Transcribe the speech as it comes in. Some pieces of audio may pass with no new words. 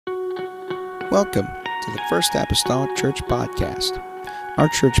Welcome to the First Apostolic Church Podcast. Our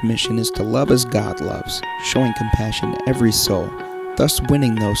church mission is to love as God loves, showing compassion to every soul, thus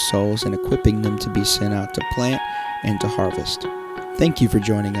winning those souls and equipping them to be sent out to plant and to harvest. Thank you for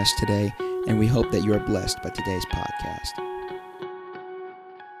joining us today, and we hope that you are blessed by today's podcast.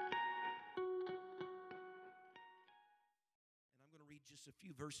 Just a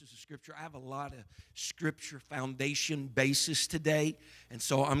few verses of Scripture. I have a lot of Scripture foundation basis today, and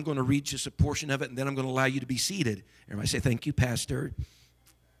so I'm going to read just a portion of it, and then I'm going to allow you to be seated. Everybody say, thank you, Pastor.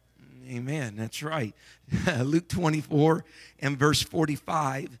 Amen. That's right. Luke 24 and verse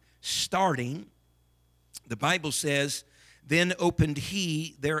 45, starting, the Bible says, then opened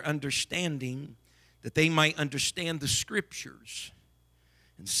he their understanding, that they might understand the Scriptures,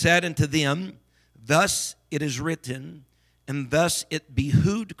 and said unto them, thus it is written, and thus it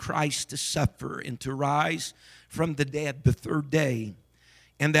behooved Christ to suffer and to rise from the dead the third day,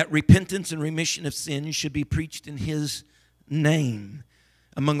 and that repentance and remission of sins should be preached in his name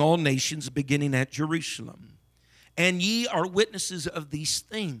among all nations, beginning at Jerusalem. And ye are witnesses of these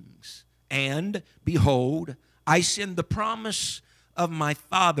things. And behold, I send the promise of my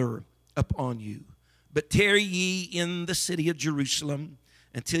Father upon you. But tarry ye in the city of Jerusalem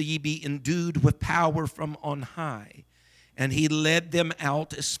until ye be endued with power from on high. And he led them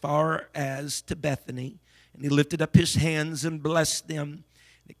out as far as to Bethany, and he lifted up his hands and blessed them.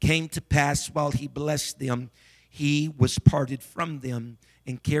 It came to pass while he blessed them, he was parted from them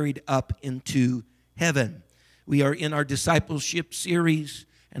and carried up into heaven. We are in our discipleship series,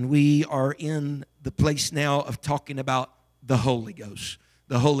 and we are in the place now of talking about the Holy Ghost.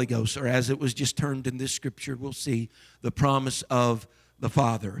 The Holy Ghost, or as it was just termed in this scripture, we'll see the promise of the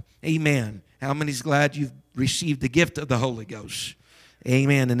Father. Amen. How many's glad you've received the gift of the Holy Ghost?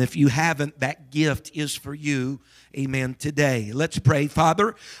 Amen. And if you haven't, that gift is for you. Amen. Today, let's pray.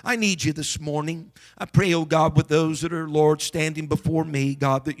 Father, I need you this morning. I pray, oh God, with those that are, Lord, standing before me,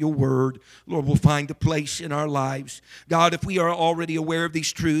 God, that your word, Lord, will find a place in our lives. God, if we are already aware of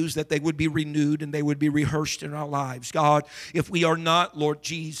these truths, that they would be renewed and they would be rehearsed in our lives. God, if we are not, Lord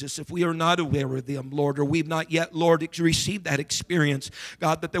Jesus, if we are not aware of them, Lord, or we've not yet, Lord, received that experience,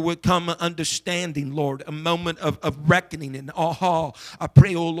 God, that there would come an understanding, Lord, a moment of reckoning and aha. I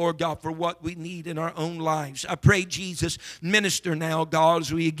pray, oh Lord God, for what we need in our own lives. I pray, Jesus, minister now, God,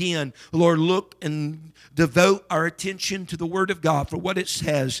 as we again, Lord, look and devote our attention to the Word of God for what it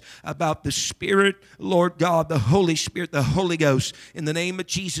says about the Spirit, Lord God, the Holy Spirit, the Holy Ghost. In the name of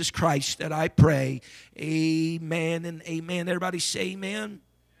Jesus Christ that I pray. Amen and amen. Everybody say amen.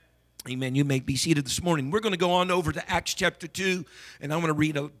 Amen. You may be seated this morning. We're going to go on over to Acts chapter 2, and I'm going to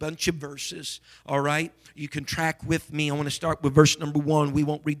read a bunch of verses, all right? You can track with me. I want to start with verse number 1. We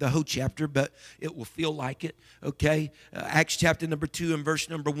won't read the whole chapter, but it will feel like it, okay? Acts chapter number 2 and verse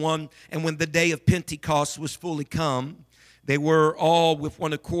number 1. And when the day of Pentecost was fully come, they were all with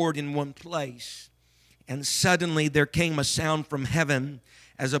one accord in one place. And suddenly there came a sound from heaven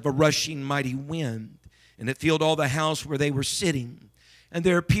as of a rushing mighty wind, and it filled all the house where they were sitting. And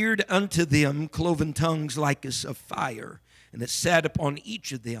there appeared unto them cloven tongues like as of fire, and it sat upon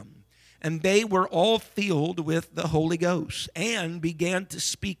each of them. And they were all filled with the Holy Ghost, and began to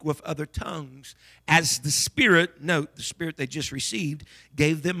speak with other tongues, as the Spirit, note, the Spirit they just received,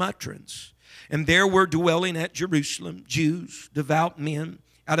 gave them utterance. And there were dwelling at Jerusalem Jews, devout men,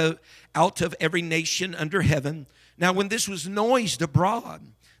 out of every nation under heaven. Now when this was noised abroad,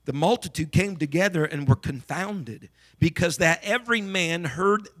 the multitude came together and were confounded, because that every man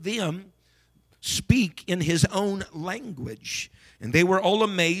heard them speak in his own language. And they were all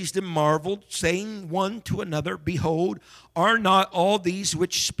amazed and marveled, saying one to another, behold, are not all these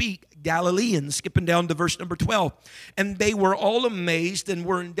which speak Galileans? Skipping down to verse number 12. And they were all amazed and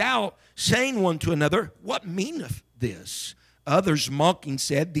were in doubt, saying one to another, what meaneth this? Others mocking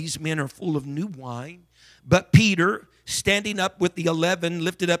said, these men are full of new wine. But Peter, standing up with the 11,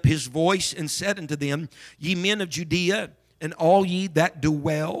 lifted up his voice and said unto them, ye men of Judea, and all ye that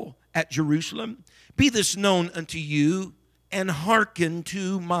dwell at Jerusalem, be this known unto you, and hearken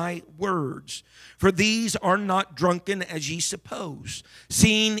to my words. For these are not drunken as ye suppose,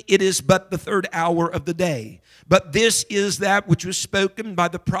 seeing it is but the third hour of the day. But this is that which was spoken by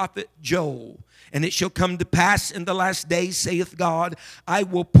the prophet Joel. And it shall come to pass in the last days, saith God, I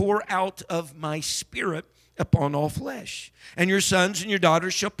will pour out of my Spirit upon all flesh. And your sons and your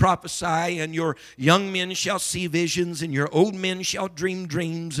daughters shall prophesy, and your young men shall see visions, and your old men shall dream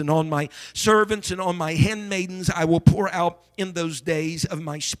dreams. And on my servants and on my handmaidens I will pour out in those days of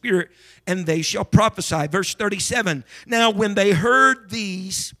my Spirit, and they shall prophesy. Verse 37, now when they heard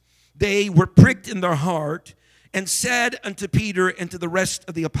these, they were pricked in their heart, and said unto Peter and to the rest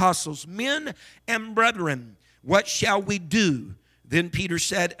of the apostles, Men and brethren, what shall we do? Then Peter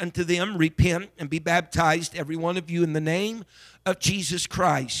said unto them, Repent and be baptized, every one of you, in the name of Jesus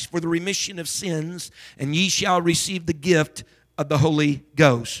Christ, for the remission of sins, and ye shall receive the gift of the Holy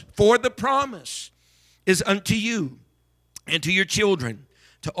Ghost. For the promise is unto you and to your children,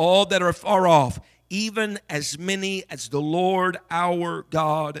 to all that are far off, even as many as the Lord our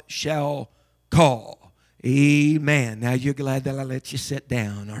God shall call. Amen. Now you're glad that I let you sit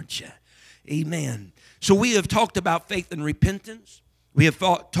down, aren't you? Amen. So we have talked about faith and repentance. We have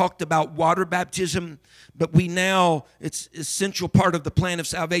talked about water baptism, but we now, it's an essential part of the plan of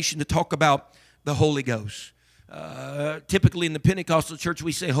salvation to talk about the Holy Ghost. Typically in the Pentecostal church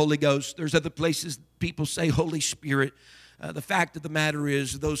we say Holy Ghost. There's other places people say Holy Spirit. The fact of the matter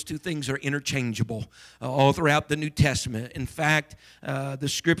is those two things are interchangeable all throughout the New Testament. In fact, the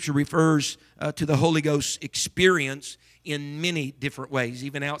Scripture refers to the Holy Ghost experience in many different ways,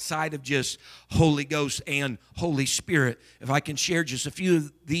 even outside of just Holy Ghost and Holy Spirit. If I can share just a few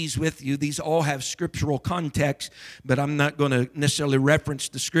of these with you, these all have scriptural context, but I'm not going to necessarily reference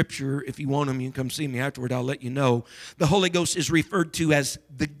the Scripture. If you want them, you can come see me afterward. I'll let you know. The Holy Ghost is referred to as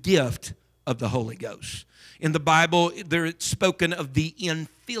the gift of the Holy Ghost. In the Bible, there it's spoken of the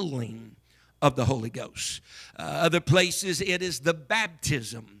infilling of the Holy Ghost. Other places, it is the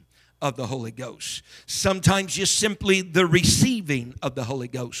baptism of the Holy Ghost. Sometimes just simply the receiving of the Holy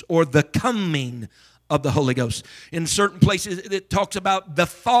Ghost or the coming of the Holy Ghost. In certain places, it talks about the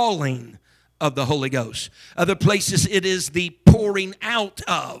falling of the Holy Ghost. Other places, it is the pouring out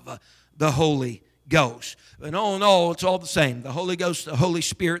of the Holy Ghost. And all in all, it's all the same. The Holy Ghost, the Holy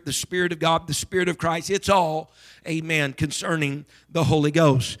Spirit, the Spirit of God, the Spirit of Christ. It's all, amen, concerning the Holy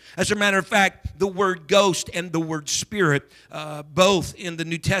Ghost. As a matter of fact, the word ghost and the word spirit, both in the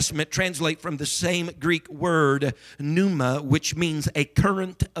New Testament, translate from the same Greek word, pneuma, which means a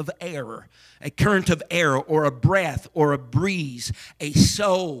current of air. A current of air or a breath or a breeze, a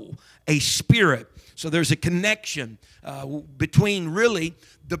soul, a spirit. So there's a connection between really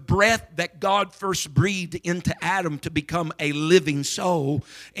the breath that God first breathed into Adam to become a living soul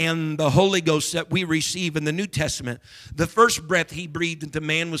and the Holy Ghost that we receive in the New Testament. The first breath he breathed into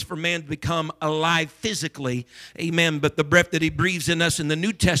man was for man to become alive physically. Amen. But the breath that he breathes in us in the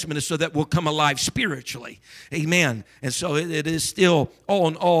New Testament is so that we'll come alive spiritually. Amen. And so it is still all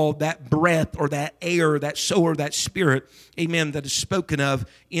in all that breath or that air, that soul or that spirit, amen, that is spoken of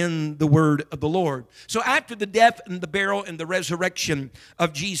in the word of the Lord. So after the death and the burial and the resurrection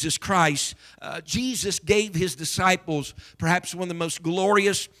of Jesus Christ, Jesus gave his disciples perhaps one of the most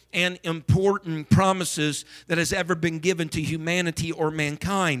glorious and important promises that has ever been given to humanity or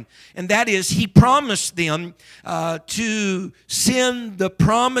mankind. And that is, he promised them to send the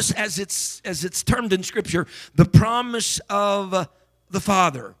promise, as it's termed in Scripture, the promise of the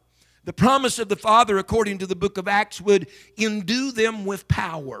Father. The promise of the Father, according to the book of Acts, would endue them with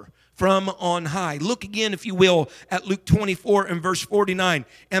power from on high. Look again, if you will, at Luke 24 and verse 49.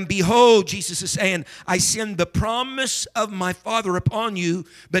 And behold, Jesus is saying, I send the promise of my Father upon you.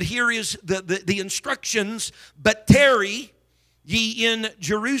 But here is the instructions. But tarry ye in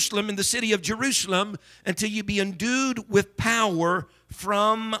Jerusalem, in the city of Jerusalem, until you be endued with power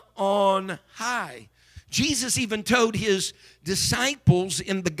from on high. Jesus even told his disciples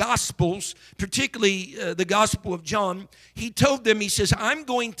in the Gospels, particularly the Gospel of John, he told them, he says, I'm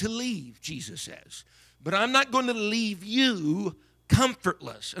going to leave, Jesus says, but I'm not going to leave you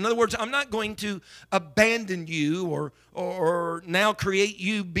comfortless. In other words, I'm not going to abandon you or now create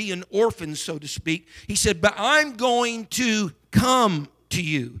you being orphans, so to speak. He said, but I'm going to come to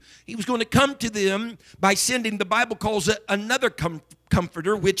you. He was going to come to them by sending, the Bible calls it, another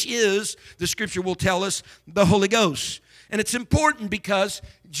comforter, which is, the Scripture will tell us, the Holy Ghost. And it's important because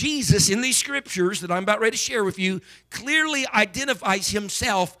Jesus, in these Scriptures that I'm about ready to share with you, clearly identifies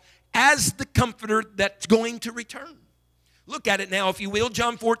himself as the comforter that's going to return. Look at it now, if you will.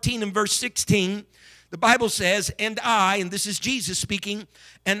 John 14 and verse 16, the Bible says, and this is Jesus speaking,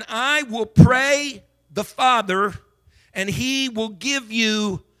 and I will pray the Father, and he will give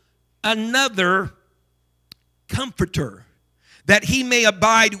you another comforter, that he may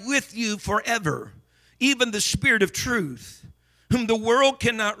abide with you forever, even the Spirit of truth, whom the world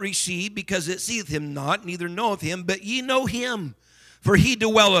cannot receive, because it seeth him not, neither knoweth him, but ye know him, for he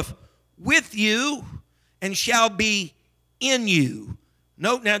dwelleth with you and shall be in you.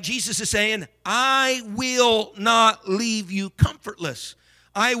 Note now, Jesus is saying, I will not leave you comfortless.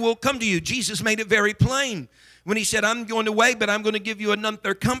 I will come to you. Jesus made it very plain when he said, I'm going away, but I'm going to give you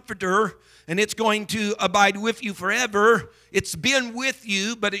another comforter, and it's going to abide with you forever. It's been with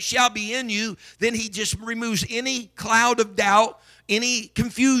you, but it shall be in you. Then he just removes any cloud of doubt, any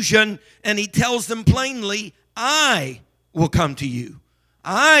confusion, and he tells them plainly, I will come to you.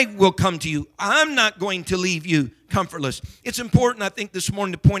 I will come to you. I'm not going to leave you comfortless. It's important, I think, this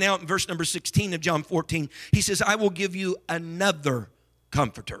morning to point out in verse number 16 of John 14, he says, I will give you another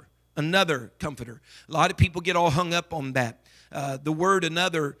comforter. Another comforter. A lot of people get all hung up on that. The word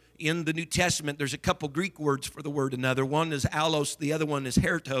another in the New Testament, there's a couple Greek words for the word another. One is allos, the other one is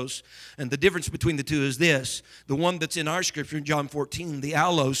hertos. And the difference between the two is this. The one that's in our scripture in John 14, the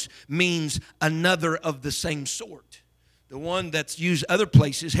allos, means another of the same sort. The one that's used other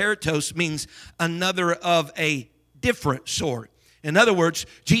places, hertos, means another of a different sort. In other words,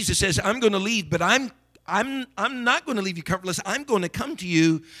 Jesus says, I'm going to leave, but I'm not going to leave you comfortless. I'm going to come to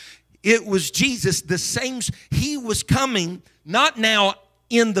you. It was Jesus, the same. He was coming, not now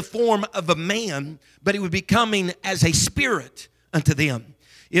in the form of a man, but he would be coming as a spirit unto them.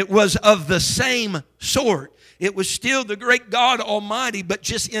 It was of the same sort. It was still the great God Almighty, but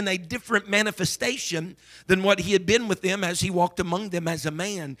just in a different manifestation than what he had been with them as he walked among them as a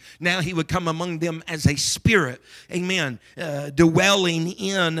man. Now he would come among them as a spirit. Amen. Dwelling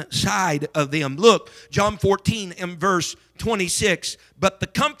inside of them. Look, John 14 and verse 26. But the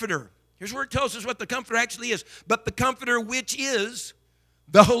Comforter, here's where it tells us what the Comforter actually is. But the Comforter, which is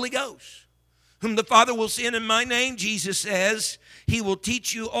the Holy Ghost, whom the Father will send in my name, Jesus says, he will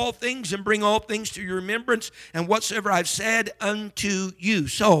teach you all things and bring all things to your remembrance and whatsoever I've said unto you.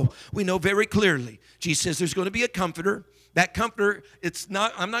 So we know very clearly, Jesus says there's going to be a comforter. That comforter,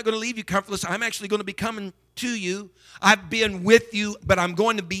 I'm not going to leave you comfortless. I'm actually going to be coming to you. I've been with you, but I'm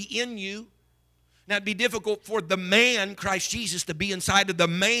going to be in you. Now it'd be difficult for the man, Christ Jesus, to be inside of the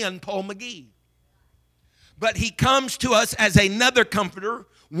man, Paul McGee. But he comes to us as another comforter,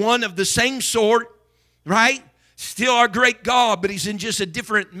 one of the same sort, right? Still our great God, but he's in just a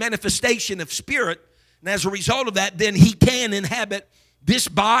different manifestation of spirit. And as a result of that, then he can inhabit this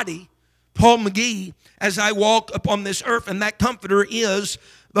body, Paul McGee, as I walk upon this earth. And that comforter is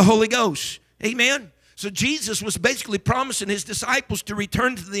the Holy Ghost. Amen? So Jesus was basically promising his disciples to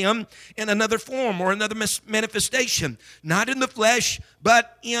return to them in another form or another manifestation. Not in the flesh,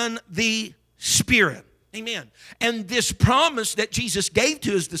 but in the spirit. Amen. And this promise that Jesus gave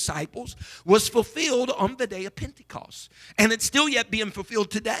to his disciples was fulfilled on the day of Pentecost. And it's still yet being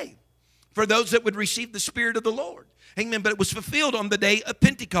fulfilled today for those that would receive the Spirit of the Lord. Amen. But it was fulfilled on the day of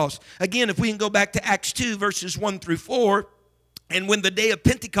Pentecost. Again, if we can go back to Acts 2, verses 1 through 4. And when the day of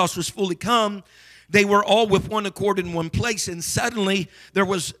Pentecost was fully come, they were all with one accord in one place. And suddenly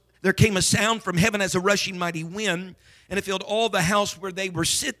there came a sound from heaven as a rushing mighty wind, and it filled all the house where they were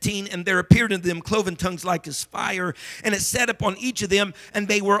sitting, and there appeared unto them cloven tongues like as fire, and it sat upon each of them, and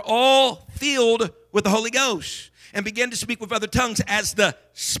they were all filled with the Holy Ghost, and began to speak with other tongues as the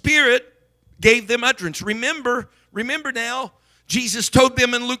Spirit gave them utterance. Remember now, Jesus told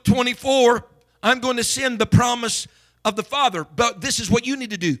them in Luke 24, I'm going to send the promise of the Father, but this is what you need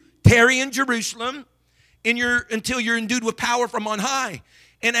to do. Tarry in Jerusalem until you're endued with power from on high.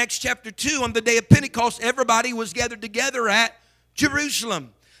 In Acts chapter 2, on the day of Pentecost, everybody was gathered together at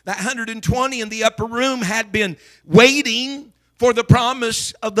Jerusalem. That 120 in the upper room had been waiting for the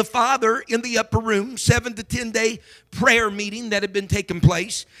promise of the Father in the upper room, 7 to 10 day prayer meeting that had been taking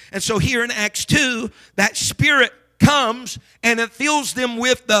place. And so here in Acts 2, that Spirit comes and it fills them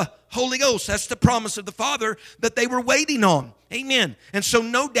with the Holy Ghost. That's the promise of the Father that they were waiting on. Amen. And so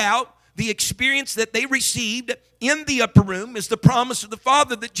no doubt, the experience that they received in the upper room is the promise of the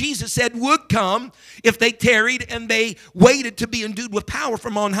Father that Jesus said would come if they tarried and they waited to be endued with power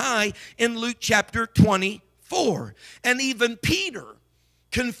from on high in Luke chapter 24. And even Peter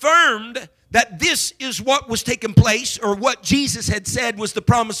confirmed that this is what was taking place, or what Jesus had said was the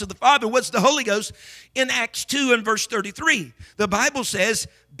promise of the Father, was the Holy Ghost, in Acts 2 and verse 33. The Bible says,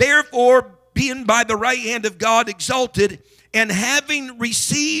 therefore, being by the right hand of God exalted, and having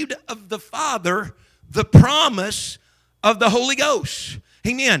received of the Father the promise of the Holy Ghost.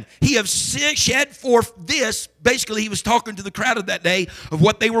 Amen. He has shed forth this. Basically, he was talking to the crowd of that day of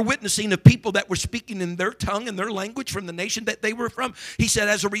what they were witnessing, of people that were speaking in their tongue and their language from the nation that they were from. He said,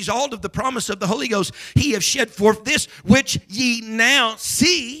 as a result of the promise of the Holy Ghost, he has shed forth this which ye now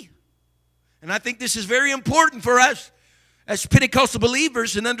see. And I think this is very important for us as Pentecostal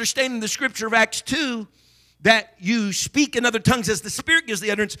believers in understanding the scripture of Acts 2, that you speak in other tongues as the Spirit gives the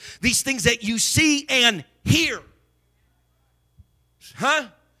utterance, these things that you see and hear.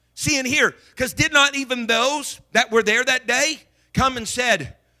 See and hear. Because did not even those that were there that day come and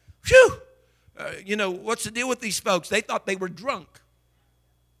said, "Phew, what's the deal with these folks? They thought they were drunk."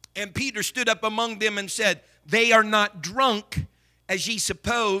 And Peter stood up among them and said, "They are not drunk, as ye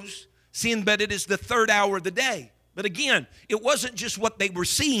suppose, seeing but it is the third hour of the day." But again, it wasn't just what they were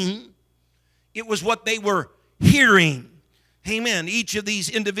seeing, it was what they were hearing. Amen. Each of these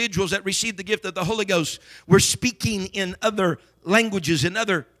individuals that received the gift of the Holy Ghost were speaking in other languages, in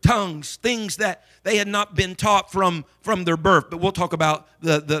other tongues, things that they had not been taught from their birth. But we'll talk about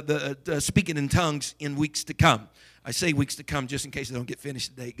the speaking in tongues in weeks to come. I say weeks to come just in case I don't get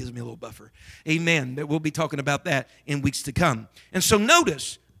finished today. It gives me a little buffer. Amen. But we'll be talking about that in weeks to come. And so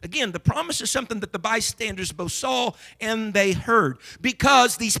notice, again, the promise is something that the bystanders both saw and they heard.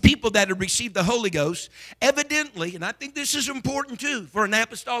 Because these people that had received the Holy Ghost, evidently, and I think this is important too for an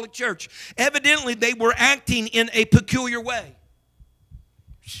apostolic church, evidently they were acting in a peculiar way.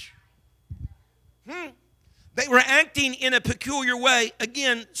 They were acting in a peculiar way,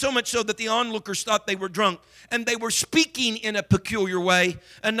 again, so much so that the onlookers thought they were drunk. And they were speaking in a peculiar way,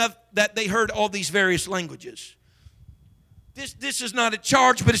 enough that they heard all these various languages. This is not a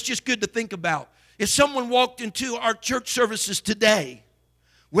charge, but it's just good to think about. If someone walked into our church services today,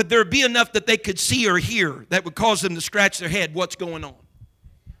 would there be enough that they could see or hear that would cause them to scratch their head, what's going on?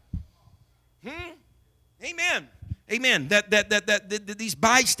 Amen. Amen. That these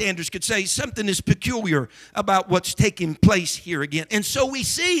bystanders could say something is peculiar about what's taking place here again. And so we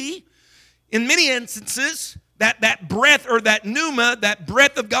see in many instances that breath or that pneuma, that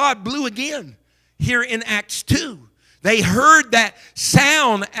breath of God blew again here in Acts 2. They heard that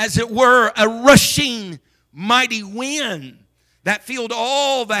sound, as it were, a rushing mighty wind that filled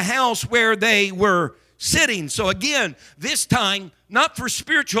all the house where they were sitting. So again, this time, not for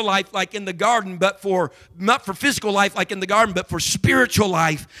spiritual life like in the garden, not for physical life like in the garden, but for spiritual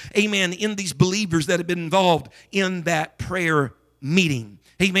life, amen, in these believers that have been involved in that prayer meeting.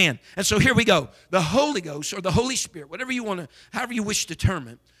 Amen. And so here we go. The Holy Ghost or the Holy Spirit, however you wish to term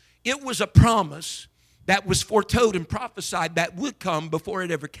it, it was a promise that was foretold and prophesied that would come before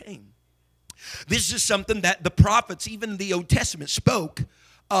it ever came. This is something that the prophets, even the Old Testament, spoke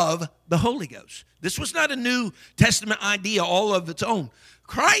of the Holy Ghost. This was not a New Testament idea all of its own.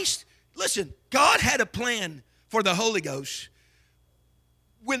 Christ, listen, God had a plan for the Holy Ghost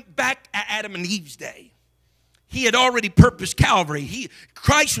went back at Adam and Eve's day. He had already purposed Calvary.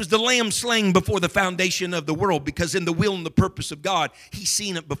 Christ was the lamb slain before the foundation of the world, because in the will and the purpose of God, He's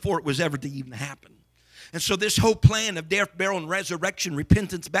seen it before it was ever to even happen. And so this whole plan of death, burial, and resurrection,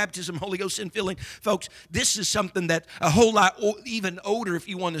 repentance, baptism, Holy Ghost infilling, folks, this is something that a whole lot even older, if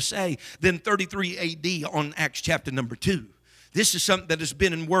you want to say, than 33 A.D. on Acts chapter number 2. This is something that has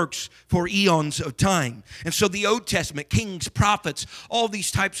been in works for eons of time. And so the Old Testament, kings, prophets, all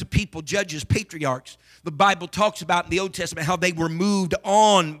these types of people, judges, patriarchs, the Bible talks about in the Old Testament how they were moved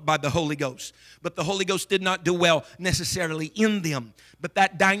on by the Holy Ghost. But the Holy Ghost did not dwell necessarily in them. But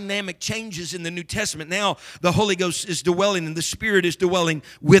that dynamic changes in the New Testament. Now the Holy Ghost is dwelling and the Spirit is dwelling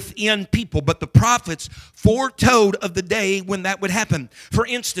within people. But the prophets foretold of the day when that would happen. For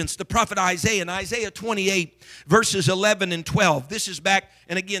instance, the prophet Isaiah in Isaiah 28 verses 11 and 12. This is back,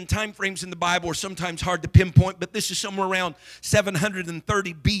 and again, time frames in the Bible are sometimes hard to pinpoint, but this is somewhere around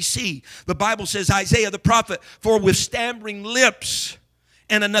 730 BC. The Bible says, Isaiah the prophet, for with stammering lips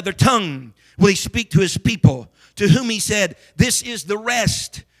and another tongue will he speak to his people, to whom he said, this is the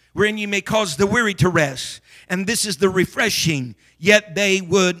rest wherein you may cause the weary to rest, and this is the refreshing, yet they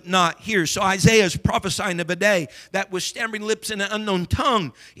would not hear. So Isaiah is prophesying of a day that with stammering lips and an unknown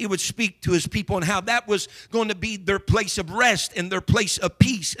tongue, he would speak to his people, and how that was going to be their place of rest and their place of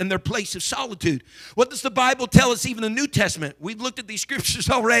peace and their place of solitude. What does the Bible tell us even in the New Testament? We've looked at these scriptures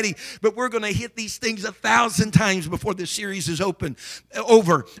already, but we're going to hit these things 1,000 times before this series is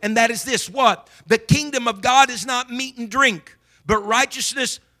over. And that is this, what? The kingdom of God is not meat and drink, but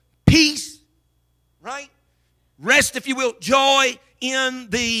righteousness, peace, right? Rest, if you will, joy in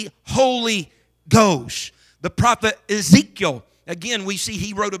the Holy Ghost. The prophet Ezekiel, again, we see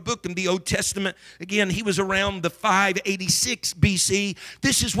he wrote a book in the Old Testament. Again, he was around the 586 BC.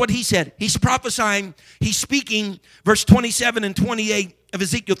 This is what he said. He's prophesying, he's speaking, verse 27 and 28 of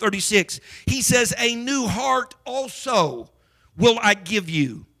Ezekiel 36. He says, a new heart also will I give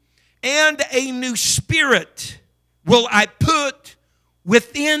you, and a new spirit will I put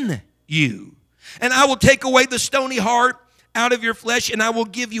within you. And I will take away the stony heart out of your flesh, and I will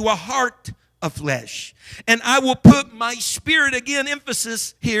give you a heart of flesh. And I will put my spirit, again,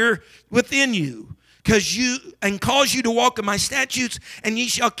 emphasis here, within you, cause you to walk in my statutes, and ye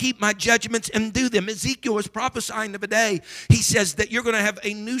shall keep my judgments and do them. Ezekiel is prophesying of a day. He says that you're going to have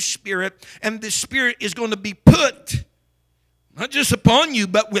a new spirit, and this spirit is going to be put Not just upon you,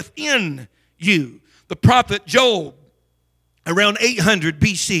 but within you. The prophet Joel, around 800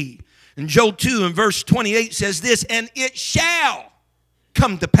 BC. And Joel 2 and verse 28 says this, and it shall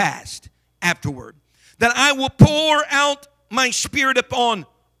come to pass afterward that I will pour out my spirit upon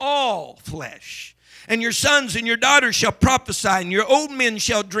all flesh. And your sons and your daughters shall prophesy, and your old men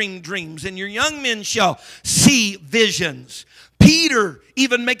shall dream dreams, and your young men shall see visions. Peter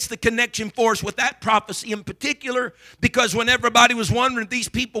even makes the connection for us with that prophecy in particular, because when everybody was wondering if these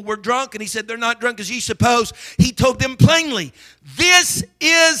people were drunk, and he said, they're not drunk as ye suppose, he told them plainly, this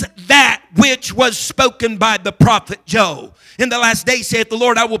is that which was spoken by the prophet Joel. In the last days, saith the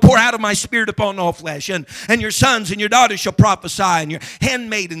Lord, I will pour out of my spirit upon all flesh, and your sons and your daughters shall prophesy, and your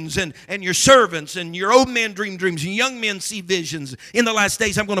handmaidens and your servants, and your old men dream dreams, and young men see visions. In the last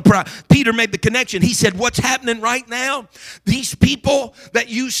days, I'm going to pour out. Peter made the connection. He said, what's happening right now? These people that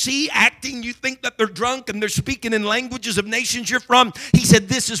you see acting, you think that they're drunk and they're speaking in languages of nations you're from. He said,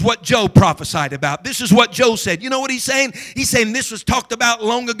 this is what Joel prophesied about. This is what Joel said. You know what he's saying? He's saying this was talked about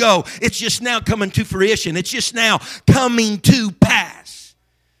long ago. It's just now coming to fruition. It's just now coming to pass.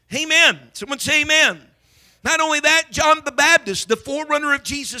 Amen. Someone say amen. Not only that, John the Baptist, the forerunner of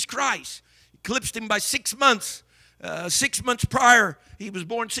Jesus Christ, eclipsed him by 6 months. 6 months prior, he was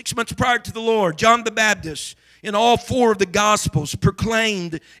born 6 months prior to the Lord. John the Baptist, in all 4 of the Gospels,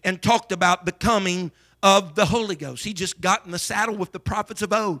 proclaimed and talked about the coming of the Holy Ghost. He just got in the saddle with the prophets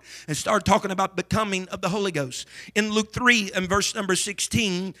of old and started talking about the coming of the Holy Ghost. In Luke 3 and verse number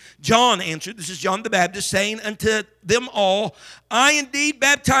 16, John answered, this is John the Baptist, saying unto them all, I indeed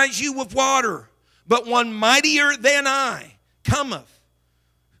baptize you with water, but one mightier than I cometh,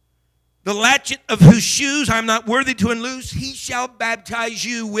 the latchet of whose shoes I am not worthy to unloose. He shall baptize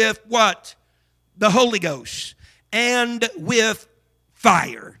you with what? The Holy Ghost and with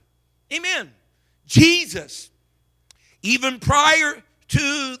fire. Amen. Jesus, even prior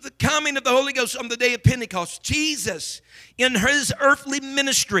to the coming of the Holy Ghost on the day of Pentecost, Jesus, in his earthly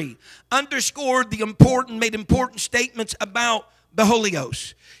ministry, underscored made important statements about the Holy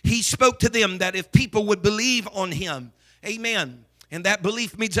Ghost. He spoke to them that if people would believe on him, amen. And that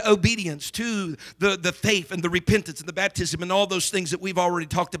belief means obedience to the faith and the repentance and the baptism and all those things that we've already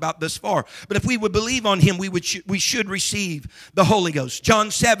talked about thus far. But if we would believe on him, we should receive the Holy Ghost. John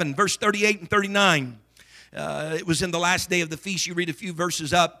 7, verse 38 and 39. It was in the last day of the feast. You read a few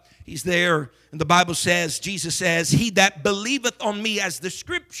verses up. He's there. And the Bible says, Jesus says, he that believeth on me, as the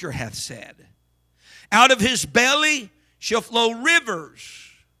scripture hath said, out of his belly shall flow rivers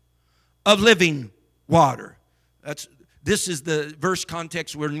of living water. This is the verse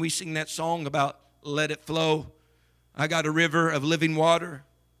context when we sing that song about let it flow. I got a river of living water.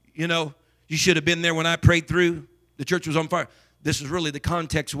 You know, you should have been there when I prayed through. The church was on fire. This is really the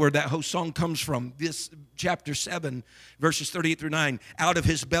context where that whole song comes from. This chapter 7, verses 38 through 9. Out of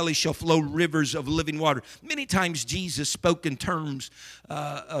his belly shall flow rivers of living water. Many times Jesus spoke in terms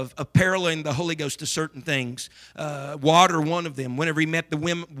of paralleling the Holy Ghost to certain things. Water, one of them. Whenever he met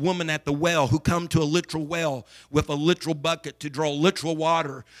the woman at the well who come to a literal well with a literal bucket to draw literal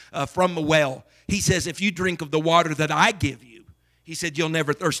water from the well. He says, if you drink of the water that I give you, he said, you'll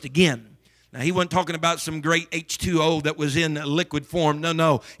never thirst again. Now, he wasn't talking about some great H2O that was in liquid form.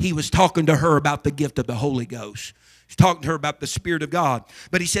 No. He was talking to her about the gift of the Holy Ghost. He's talking to her about the Spirit of God.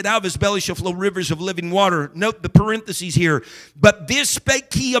 But he said, out of his belly shall flow rivers of living water. Note the parentheses here. But this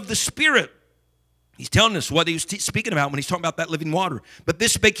spake he of the Spirit. He's telling us what he was speaking about when he's talking about that living water. But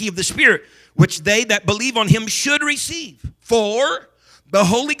this spake he of the Spirit, which they that believe on him should receive. For the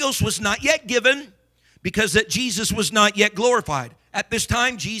Holy Ghost was not yet given, because that Jesus was not yet glorified. At this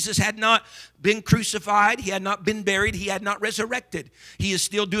time, Jesus had not been crucified. He had not been buried. He had not resurrected. He is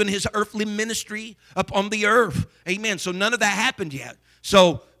still doing his earthly ministry upon the earth. Amen. So none of that happened yet.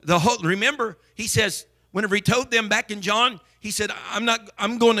 So remember, he says, whenever he told them back in John, he said,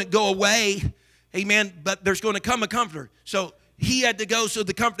 I'm going to go away. Amen. But there's going to come a comforter. So he had to go so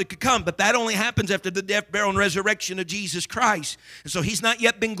the comforter could come. But that only happens after the death, burial, and resurrection of Jesus Christ. And so he's not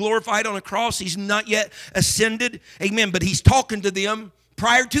yet been glorified on a cross. He's not yet ascended. Amen. But he's talking to them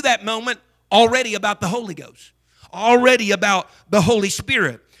prior to that moment already about the Holy Ghost. Already about the Holy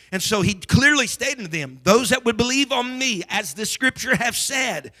Spirit. And so he clearly stated to them, those that would believe on me, as the scripture have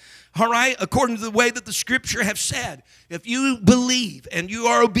said, all right, according to the way that the scripture have said, if you believe and you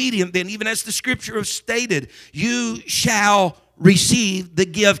are obedient, then even as the scripture has stated, you shall receive the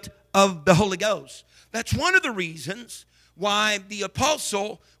gift of the Holy Ghost. That's one of the reasons why the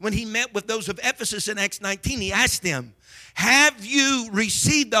apostle, when he met with those of Ephesus in Acts 19, he asked them, have you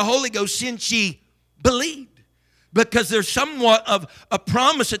received the Holy Ghost since ye believed? Because there's somewhat of a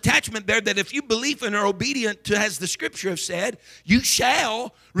promise attachment there that if you believe and are obedient to, as the Scripture have said, you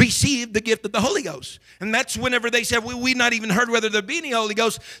shall receive the gift of the Holy Ghost. And that's whenever they said, well, we've not even heard whether there be any Holy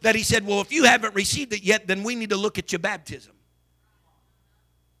Ghost, that he said, well, if you haven't received it yet, then we need to look at your baptism.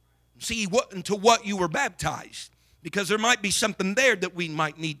 See into what you were baptized. Because there might be something there that we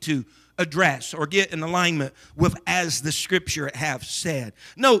might need to address or get in alignment with as the Scripture have said.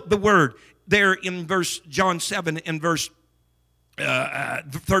 Note the word there in John 7 and verse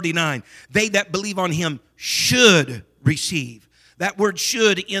 39. They that believe on him should receive. That word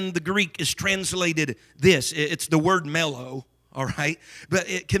should in the Greek is translated this. It's the word mello, all right? But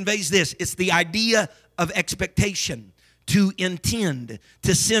it conveys this. It's the idea of expectation, to intend, to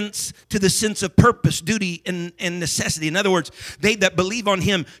the sense of purpose, duty, and necessity. In other words, they that believe on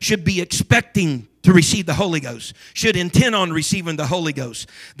him should be expecting to receive the Holy Ghost, should intend on receiving the Holy Ghost.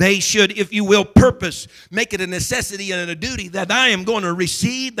 They should, if you will, purpose, make it a necessity and a duty that I am going to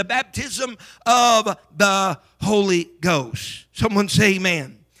receive the baptism of the Holy Ghost. Someone say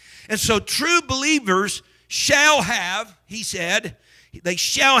amen. And so true believers shall have, he said, they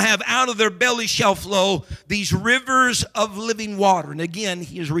shall have, out of their belly shall flow these rivers of living water. And again,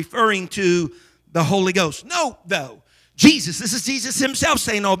 he is referring to the Holy Ghost. Note, though, this is Jesus himself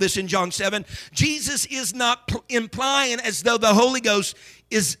saying all this in John 7. Jesus is not implying as though the Holy Ghost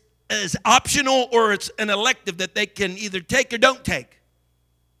is optional or it's an elective that they can either take or don't take.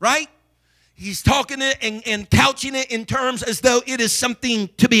 Right? He's talking it and couching it in terms as though it is something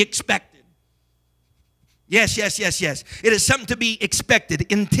to be expected. Yes. It is something to be expected,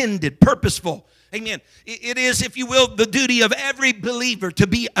 intended, purposeful. Amen. It is, if you will, the duty of every believer to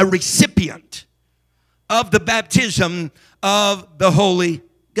be a recipient of the baptism of the Holy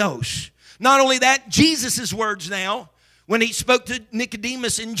Ghost. Not only that, Jesus' words now, when he spoke to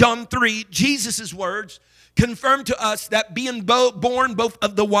Nicodemus in John 3, Jesus' words confirm to us that being born both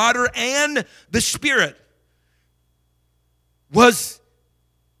of the water and the Spirit was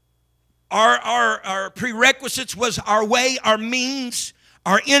our prerequisites, was our way, our means,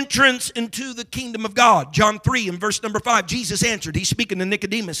 our entrance into the kingdom of God. John 3 and verse number 5, Jesus answered, he's speaking to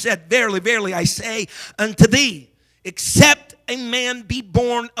Nicodemus, said, verily, verily, I say unto thee, except a man be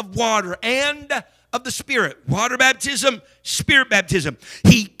born of water and of the Spirit. Water baptism, Spirit baptism.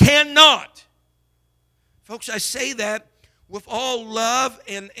 He cannot. Folks, I say that with all love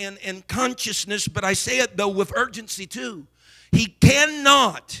and consciousness, but I say it, though, with urgency, too. He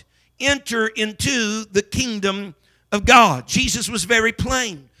cannot enter into the kingdom of God. Jesus was very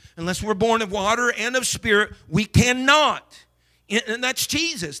plain. Unless we're born of water and of Spirit, we cannot. And that's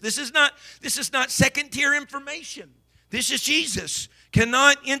Jesus. This is not second-tier information. This is Jesus.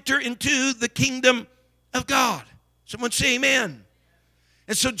 Cannot enter into the kingdom of God. Someone say amen.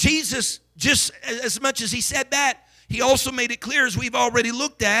 And so Jesus, just as much as he said that, he also made it clear, as we've already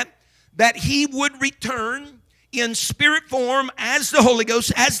looked at, that he would return in spirit form as the Holy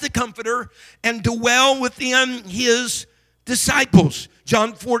Ghost, as the Comforter, and dwell within his disciples.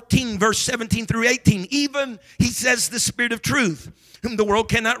 John 14, verse 17 through 18. Even, he says, the Spirit of truth, whom the world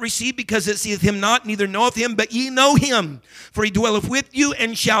cannot receive, because it seeth him not, neither knoweth him, but ye know him. For he dwelleth with you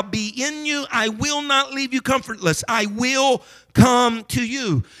and shall be in you. I will not leave you comfortless. I will come to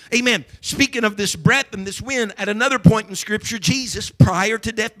you. Amen. Speaking of this breath and this wind, at another point in Scripture, Jesus, prior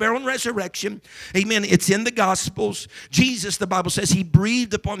to death, burial, and resurrection, amen, it's in the Gospels. Jesus, the Bible says, he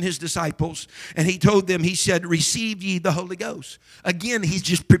breathed upon his disciples, and he told them, he said, receive ye the Holy Ghost. Again, he's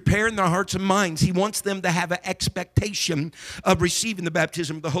just preparing their hearts and minds. He wants them to have an expectation of receiving the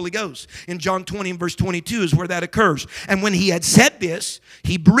baptism of the Holy Ghost. In John 20 and verse 22 is where that occurs. And when he had said this,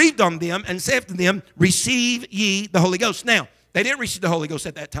 he breathed on them and said to them, receive ye the Holy Ghost. Now, they didn't receive the Holy Ghost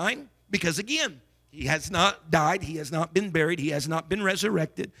at that time because, again, he has not died. He has not been buried. He has not been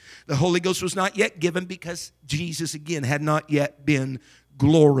resurrected. The Holy Ghost was not yet given because Jesus, again, had not yet been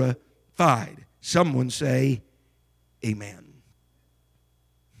glorified. Someone say, amen.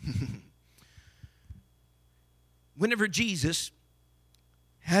 Whenever Jesus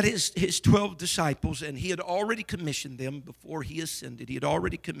had his 12 disciples, and he had already commissioned them before he ascended, he had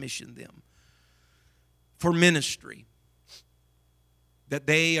already commissioned them for ministry, that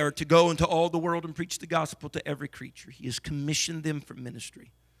they are to go into all the world and preach the gospel to every creature. He has commissioned them for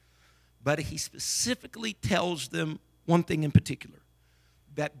ministry. But he specifically tells them one thing in particular,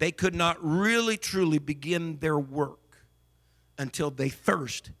 that they could not really truly begin their work until they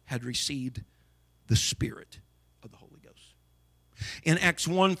first had received the Spirit of the Holy Ghost. In Acts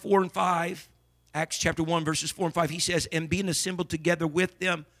 1, 4, and 5, Acts chapter 1, verses 4 and 5, he says, and being assembled together with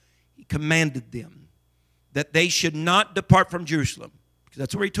them, he commanded them that they should not depart from Jerusalem. Because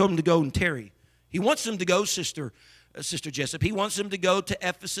that's where he told them to go and tarry He wants them to go, Sister Jessup. He wants them to go to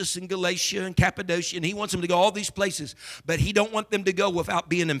Ephesus and Galatia and Cappadocia, and he wants them to go all these places. But he don't want them to go without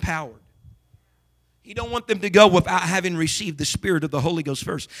being empowered. He don't want them to go without having received the Spirit of the Holy Ghost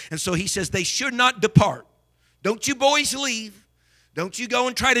first. And so he says they should not depart. Don't you boys leave. Don't you go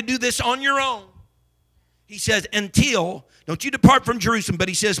and try to do this on your own. He says until, don't you depart from Jerusalem. But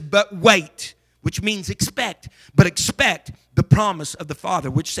he says, but wait, which means expect. But expect the promise of the Father,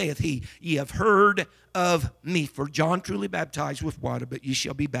 which saith he, ye have heard of me. For John truly baptized with water, but ye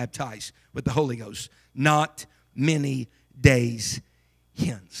shall be baptized with the Holy Ghost not many days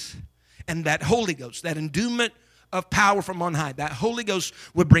hence. And that Holy Ghost, that endowment of power from on high, that Holy Ghost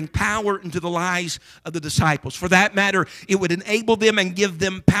would bring power into the lives of the disciples. For that matter, it would enable them and give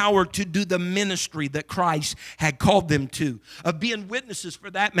them power to do the ministry that Christ had called them to, of being witnesses, for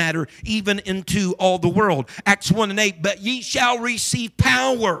that matter, even into all the world. Acts 1:8, but ye shall receive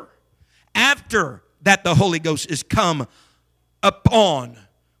power after that the Holy Ghost is come upon,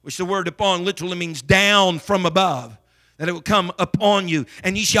 which the word upon literally means down from above. That it will come upon you.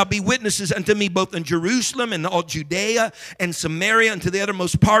 And ye shall be witnesses unto me both in Jerusalem and all Judea and Samaria and to the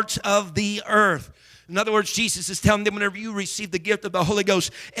uttermost parts of the earth. In other words, Jesus is telling them whenever you receive the gift of the Holy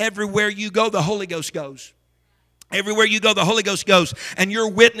Ghost, everywhere you go, the Holy Ghost goes. Everywhere you go, the Holy Ghost goes. And you're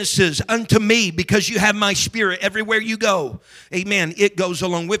witnesses unto me because you have my Spirit. Everywhere you go, amen, it goes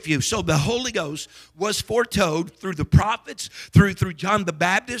along with you. So the Holy Ghost was foretold through the prophets, through John the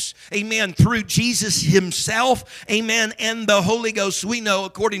Baptist, amen, through Jesus himself, amen. And the Holy Ghost, we know,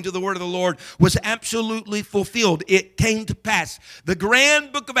 according to the word of the Lord, was absolutely fulfilled. It came to pass. The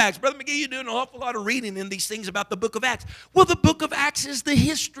grand book of Acts. Brother McGee, you're doing an awful lot of reading in these things about the book of Acts. Well, the book of Acts is the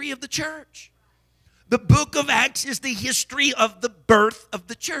history of the church. The book of Acts is the history of the birth of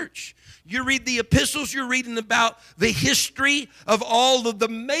the church. You read the epistles, you're reading about the history of all of the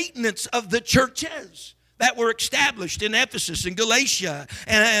maintenance of the churches that were established in Ephesus and Galatia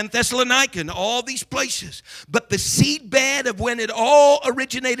and Thessalonica and all these places. But the seedbed of when it all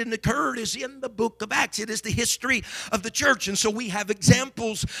originated and occurred is in the book of Acts. It is the history of the church. And so we have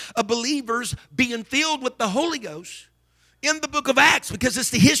examples of believers being filled with the Holy Ghost in the book of Acts because it's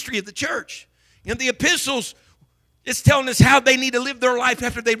the history of the church. In the epistles, it's telling us how they need to live their life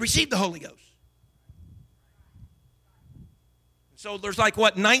after they receive the Holy Ghost. So there's like,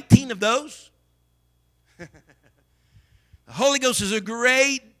 19 of those? The Holy Ghost is a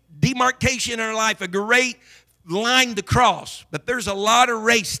great demarcation in our life, a great line to cross. But there's a lot of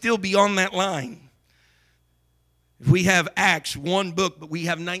race still beyond that line. If we have Acts, one book, but we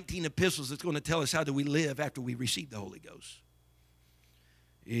have 19 epistles that's going to tell us how do we live after we receive the Holy Ghost.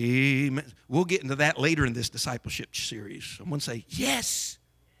 Amen. We'll get into that later in this discipleship series. Someone say, yes.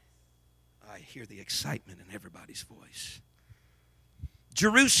 I hear the excitement in everybody's voice.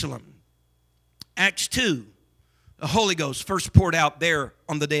 Jerusalem, Acts 2. The Holy Ghost first poured out there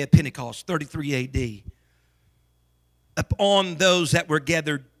on the day of Pentecost, 33 A.D. upon those that were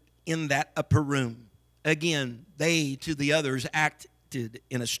gathered in that upper room. Again, they to the others acted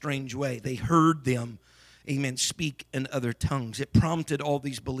in a strange way. They heard them, amen, speak in other tongues. It prompted all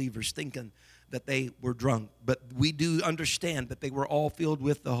these believers thinking that they were drunk. But we do understand that they were all filled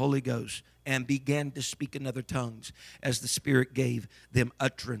with the Holy Ghost and began to speak in other tongues as the Spirit gave them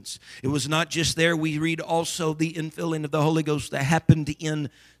utterance. It was not just there. We read also the infilling of the Holy Ghost that happened in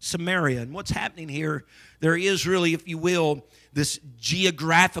Samaria. And what's happening here, there is really, if you will, this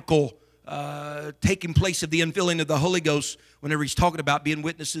geographical taking place of the infilling of the Holy Ghost whenever he's talking about being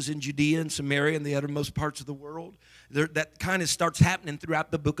witnesses in Judea and Samaria and the uttermost parts of the world. That kind of starts happening throughout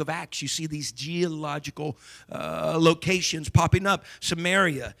the book of Acts. You see these geological locations popping up.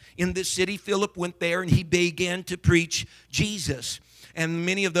 Samaria, in this city, Philip went there and he began to preach Jesus. And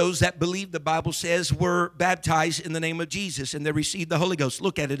many of those that believed, the Bible says, were baptized in the name of Jesus, and they received the Holy Ghost.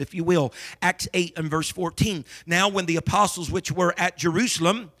 Look at it, if you will. Acts 8 and verse 14. Now when the apostles which were at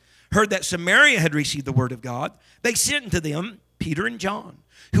Jerusalem heard that Samaria had received the word of God, they sent unto them Peter and John,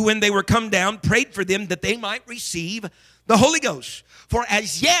 who when they were come down prayed for them that they might receive the Holy Ghost. For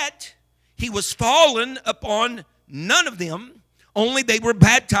as yet he was fallen upon none of them, only they were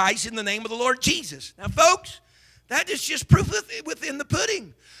baptized in the name of the Lord Jesus. Now folks, that is just proof within the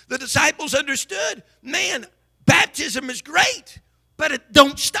pudding. The disciples understood, man, baptism is great, but it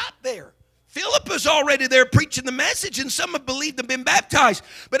don't stop there. Philip was already there preaching the message, and some have believed and been baptized.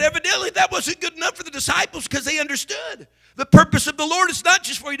 But evidently that wasn't good enough for the disciples because they understood. The purpose of the Lord is not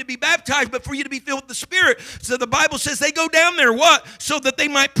just for you to be baptized, but for you to be filled with the Spirit. So the Bible says they go down there, what? So that they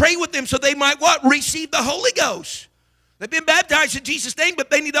might pray with them, so they might what? Receive the Holy Ghost. They've been baptized in Jesus' name,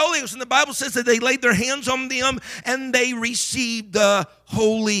 but they need the Holy Ghost. And the Bible says that they laid their hands on them and they received the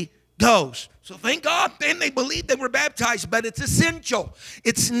Holy Ghost. So thank God, then they believed they were baptized, but it's essential.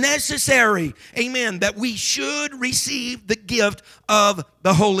 It's necessary, amen, that we should receive the gift of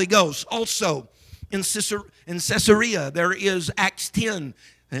the Holy Ghost. Also, in Caesarea, there is Acts 10.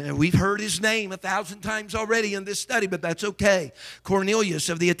 We've heard his name 1,000 times already in this study, but that's okay. Cornelius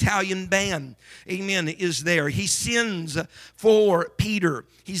of the Italian band, amen, is there. He sends for Peter.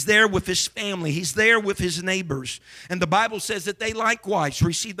 He's there with his family. He's there with his neighbors. And the Bible says that they likewise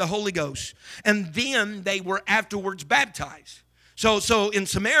received the Holy Ghost. And then they were afterwards baptized. So in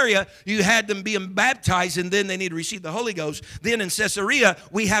Samaria, you had them being baptized, and then they need to receive the Holy Ghost. Then in Caesarea,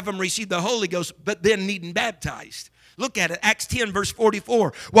 we have them receive the Holy Ghost, but then needing baptized. Look at it, Acts 10, verse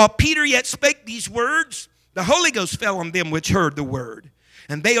 44. While Peter yet spake these words, the Holy Ghost fell on them which heard the word.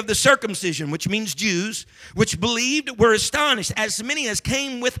 And they of the circumcision, which means Jews, which believed, were astonished, as many as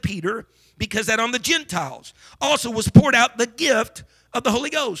came with Peter, because that on the Gentiles also was poured out the gift of the Holy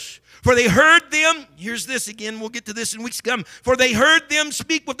Ghost. For they heard them, here's this again, we'll get to this in weeks to come. For they heard them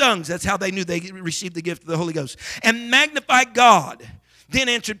speak with tongues. That's how they knew they received the gift of the Holy Ghost. And magnified God. Then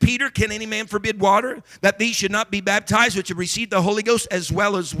answered Peter, can any man forbid water, that these should not be baptized, which have received the Holy Ghost as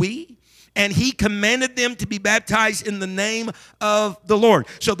well as we? And he commanded them to be baptized in the name of the Lord.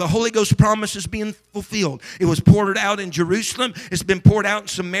 So the Holy Ghost promise is being fulfilled. It was poured out in Jerusalem. It's been poured out in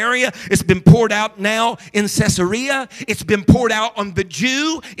Samaria. It's been poured out now in Caesarea. It's been poured out on the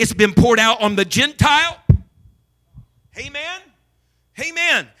Jew. It's been poured out on the Gentile. Amen.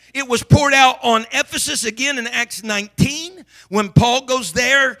 Amen. It was poured out on Ephesus again in Acts 19 when Paul goes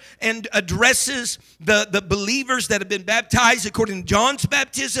there and addresses the believers that have been baptized according to John's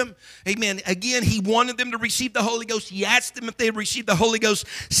baptism. Amen. Again, he wanted them to receive the Holy Ghost. He asked them if they had received the Holy Ghost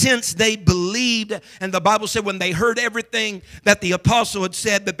since they believed. And the Bible said when they heard everything that the apostle had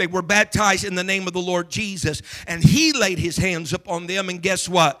said, that they were baptized in the name of the Lord Jesus. And he laid his hands upon them, and guess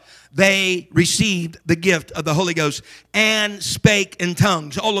what? They received the gift of the Holy Ghost and spake in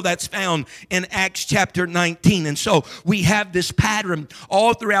tongues. All of that's found in Acts chapter 19. And so we have this pattern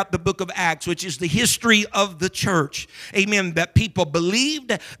all throughout the book of Acts, which is the history of the church. Amen. That people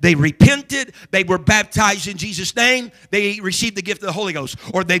believed, they repented, they were baptized in Jesus' name, they received the gift of the Holy Ghost.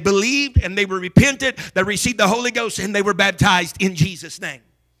 Or they believed and they were repented, they received the Holy Ghost, and they were baptized in Jesus' name.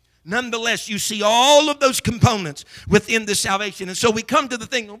 Nonetheless, you see all of those components within the salvation. And so we come to the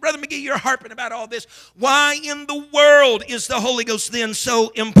thing, well, Brother McGee, you're harping about all this. Why in the world is the Holy Ghost then so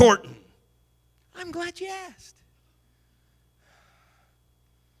important? I'm glad you asked.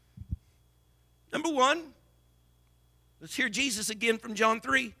 Number one, let's hear Jesus again from John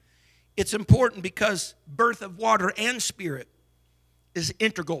 3. It's important because birth of water and spirit is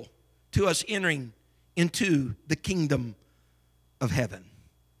integral to us entering into the kingdom of heaven.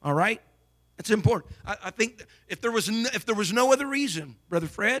 All right? It's important. I think if there was no other reason, Brother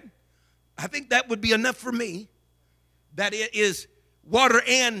Fred, I think that would be enough for me. That it is water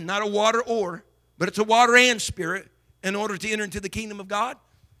and, not a water or, but it's a water and spirit in order to enter into the kingdom of God.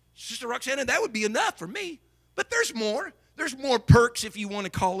 Sister Roxana, that would be enough for me. But there's more. There's more perks, if you want to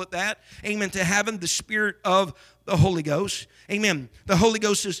call it that. Amen. To having the Spirit of the Holy Ghost. Amen. The Holy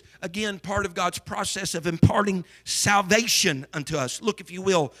Ghost is, again, part of God's process of imparting salvation unto us. Look, if you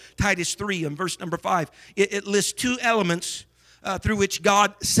will, Titus 3 and verse number 5. It lists two elements through which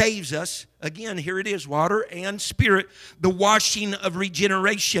God saves us. Again, here it is, water and spirit. The washing of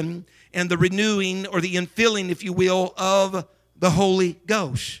regeneration and the renewing or the infilling, if you will, of the Holy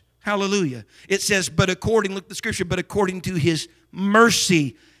Ghost. Hallelujah. It says, but according, look at the scripture, but according to his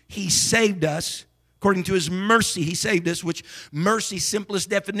mercy, he saved us. According to his mercy, he saved us, which mercy, simplest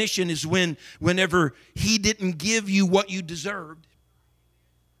definition, is whenever he didn't give you what you deserved.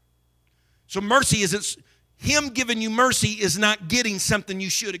 So mercy is, him giving you mercy is not getting something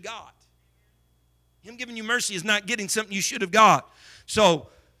you should have got. Him giving you mercy is not getting something you should have got. So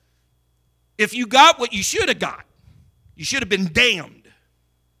if you got what you should have got, you should have been damned.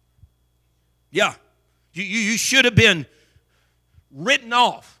 Yeah, you should have been written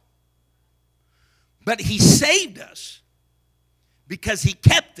off. But he saved us because he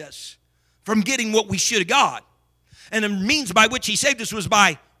kept us from getting what we should have got. And the means by which he saved us was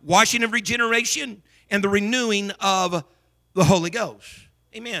by washing of regeneration and the renewing of the Holy Ghost.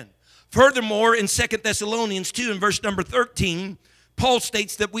 Amen. Furthermore, in 2 Thessalonians 2 and verse number 13, Paul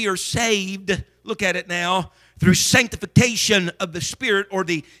states that we are saved, look at it now, through sanctification of the Spirit, or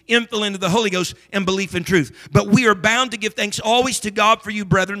the infilling of the Holy Ghost, and belief in truth. But we are bound to give thanks always to God for you,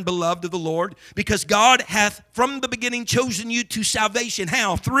 brethren, beloved of the Lord, because God hath from the beginning chosen you to salvation.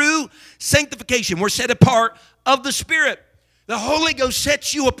 How? Through sanctification. We're set apart of the Spirit. The Holy Ghost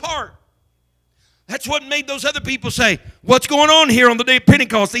sets you apart. That's what made those other people say, what's going on here on the day of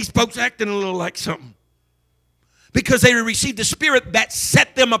Pentecost? These folks acting a little like something. Because they received the Spirit that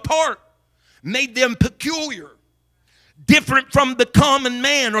set them apart, made them peculiar, different from the common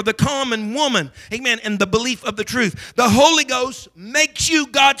man or the common woman. Amen. And the belief of the truth. The Holy Ghost makes you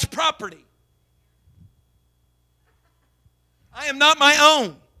God's property. I am not my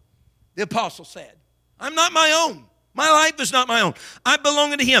own, the apostle said. I'm not my own. My life is not my own. I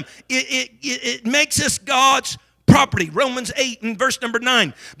belong to Him. It makes us God's property. Romans 8 and verse number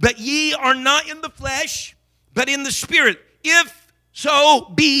 9. But ye are not in the flesh, but in the Spirit. If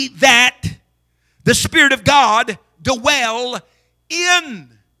so be that the Spirit of God dwell in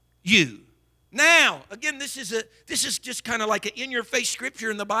you. Now, again, this is just kind of like an in-your-face scripture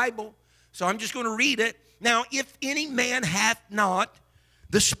in the Bible. So I'm just going to read it. Now, if any man hath not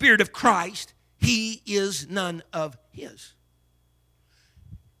the Spirit of Christ, he is none of His.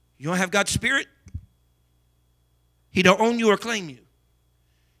 You don't have God's Spirit? He don't own you or claim you.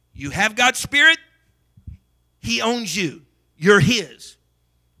 You have God's Spirit? He owns you. You're His.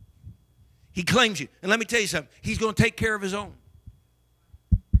 He claims you. And let me tell you something. He's going to take care of His own.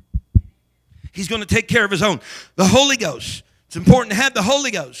 He's going to take care of His own. The Holy Ghost. It's important to have the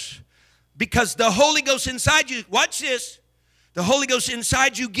Holy Ghost. Because the Holy Ghost inside you, watch this. The Holy Ghost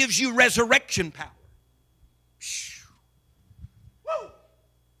inside you gives you resurrection power. Woo!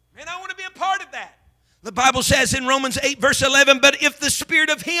 Man, I want to be a part of that. The Bible says in Romans 8 verse 11, but if the Spirit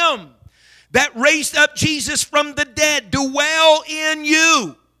of Him that raised up Jesus from the dead dwell in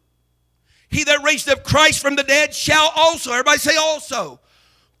you, He that raised up Christ from the dead shall also, everybody say also,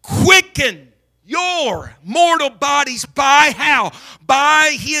 quicken your mortal bodies by how?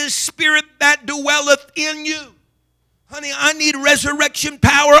 By His Spirit that dwelleth in you. Honey, I need resurrection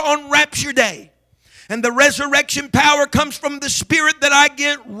power on Rapture Day. And the resurrection power comes from the Spirit that I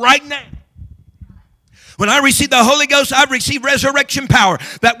get right now. When I receive the Holy Ghost, I receive resurrection power.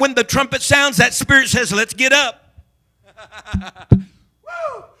 That when the trumpet sounds, that Spirit says, let's get up.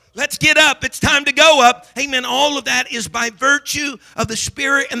 Woo! Let's get up. It's time to go up. Amen. All of that is by virtue of the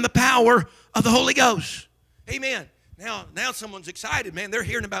Spirit and the power of the Holy Ghost. Amen. Now someone's excited, man. They're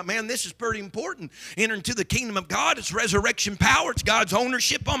hearing about, man, this is pretty important. Entering into the kingdom of God, it's resurrection power. It's God's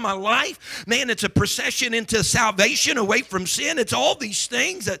ownership on my life. Man, it's a procession into salvation, away from sin. It's all these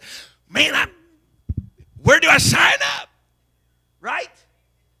things that, man, where do I sign up? Right?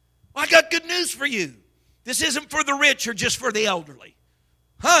 Well, I got good news for you. This isn't for the rich or just for the elderly.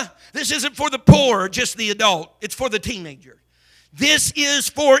 This isn't for the poor or just the adult. It's for the teenager. This is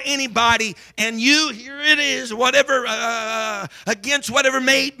for anybody, and here it is, whatever, against whatever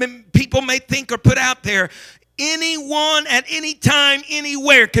people may think or put out there. Anyone at any time,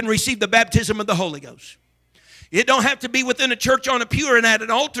 anywhere can receive the baptism of the Holy Ghost. It don't have to be within a church on a pew or at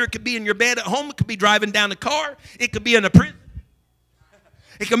an altar. It could be in your bed at home. It could be driving down a car. It could be in a prison.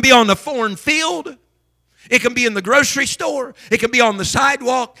 It can be on the foreign field. It can be in the grocery store. It can be on the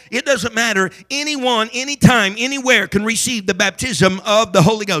sidewalk. It doesn't matter. Anyone, anytime, anywhere can receive the baptism of the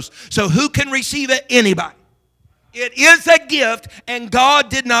Holy Ghost. So who can receive it? Anybody. It is a gift, and God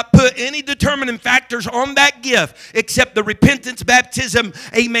did not put any determining factors on that gift except the repentance, baptism,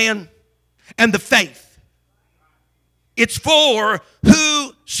 amen, and the faith. It's for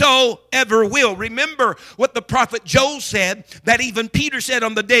whosoever will. Remember what the prophet Joel said, that even Peter said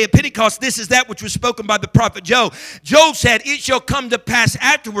on the day of Pentecost, this is that which was spoken by the prophet Joel. Joel said, it shall come to pass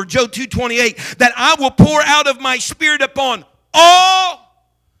afterward, Joel 2:28, that I will pour out of my Spirit upon all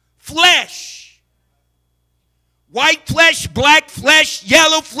flesh. White flesh, black flesh,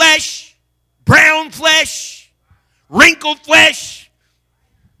 yellow flesh, brown flesh, wrinkled flesh.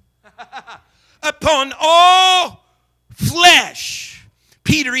 Upon all flesh.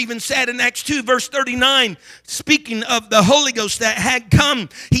 Peter even said in Acts 2 verse 39, speaking of the Holy Ghost that had come,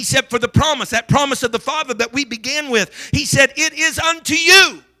 he said, for the promise, that promise of the Father that we began with, he said, it is unto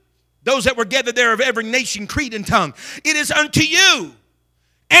you, those that were gathered there of every nation, creed, and tongue. It is unto you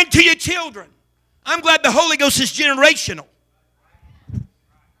and to your children. I'm glad the Holy Ghost is generational.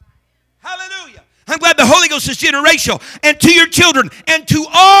 Hallelujah. I'm glad the Holy Ghost is generational. And to your children and to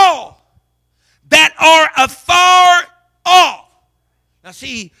all that are afar off. Now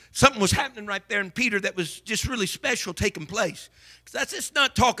see, something was happening right there in Peter that was just really special taking place. Because that's just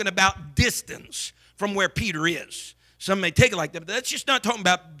not talking about distance from where Peter is. Some may take it like that, but that's just not talking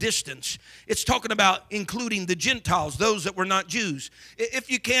about distance. It's talking about including the Gentiles, those that were not Jews.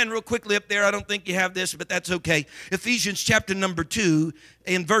 If you can, real quickly up there, I don't think you have this, but that's okay. Ephesians chapter number 2,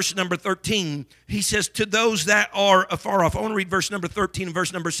 in verse number 13, he says, to those that are afar off. I want to read verse number 13 and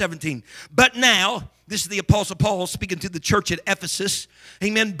verse number 17. But now, this is the Apostle Paul speaking to the church at Ephesus.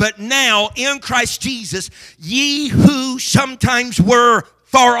 Amen. But now, in Christ Jesus, ye who sometimes were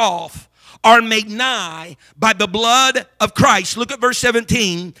far off, are made nigh by the blood of Christ. Look at verse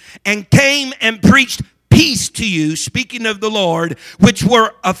 17. And came and preached peace to you, speaking of the Lord, which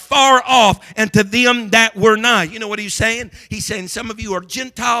were afar off, and to them that were nigh. You know what he's saying? He's saying some of you are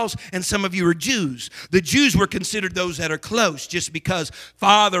Gentiles and some of you are Jews. The Jews were considered those that are close just because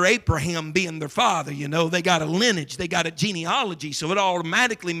Father Abraham being their father, you know, they got a lineage, they got a genealogy, so it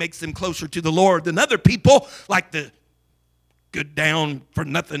automatically makes them closer to the Lord than other people like the good down for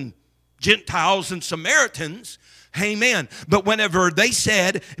nothing Gentiles and Samaritans. Amen. But whenever they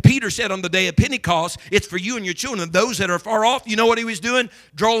said, Peter said on the day of Pentecost, it's for you and your children, those that are far off, you know what he was doing?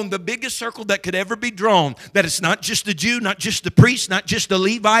 Drawing the biggest circle that could ever be drawn. That it's not just the Jew, not just the priest, not just the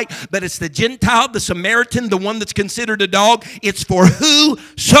Levite, but it's the Gentile, the Samaritan, the one that's considered a dog. It's for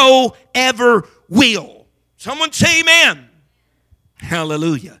whosoever will. Someone say amen.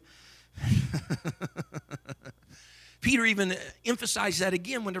 Hallelujah. Peter even emphasized that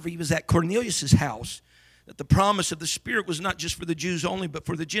again whenever he was at Cornelius' house, that the promise of the Spirit was not just for the Jews only, but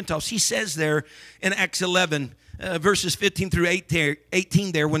for the Gentiles. He says there in Acts 11, verses 15 through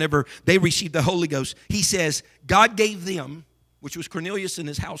 18 there, whenever they received the Holy Ghost, he says, God gave them, which was Cornelius and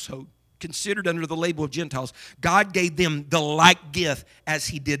his household, considered under the label of Gentiles, God gave them the like gift as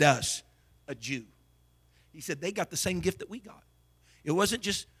he did us, a Jew. He said they got the same gift that we got. It wasn't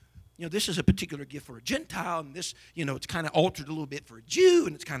just, you know, this is a particular gift for a Gentile, and this, you know, it's kind of altered a little bit for a Jew,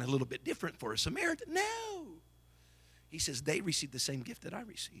 and it's kind of a little bit different for a Samaritan. No. He says they received the same gift that I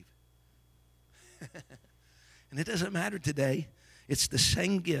received. And it doesn't matter today. It's the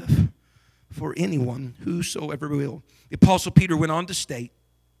same gift for anyone, whosoever will. The Apostle Peter went on to state,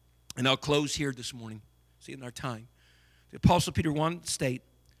 and I'll close here this morning, seeing our time. The Apostle Peter went on to state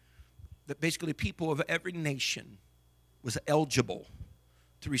that basically people of every nation was eligible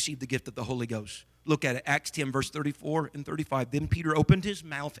to receive the gift of the Holy Ghost. Look at it, Acts 10, verse 34 and 35. Then Peter opened his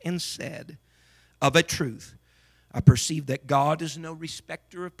mouth and said, of a truth, I perceive that God is no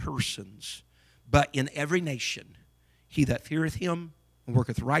respecter of persons, but in every nation he that feareth him and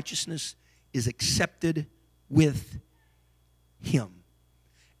worketh righteousness is accepted with him.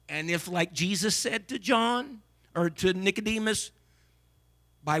 And if, like Jesus said to John, or to Nicodemus,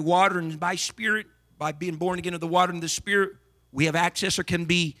 by water and by spirit, by being born again of the water and the Spirit, we have access or can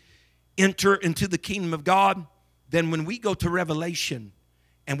be enter into the kingdom of God, then when we go to Revelation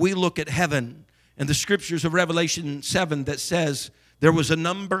and we look at heaven and the scriptures of Revelation 7 that says there was a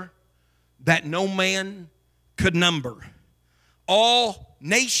number that no man could number. All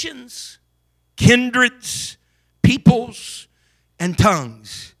nations, kindreds, peoples, and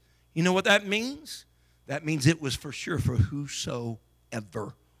tongues. You know what that means? That means it was for sure for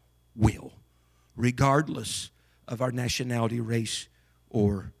whosoever will, regardless of our nationality, race,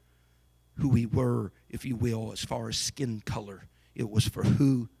 or who we were, if you will, as far as skin color. It was for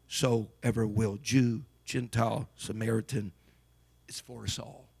whosoever will. Jew, Gentile, Samaritan. It's for us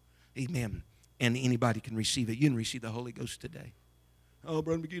all. Amen. And anybody can receive it. You can receive the Holy Ghost today. Oh,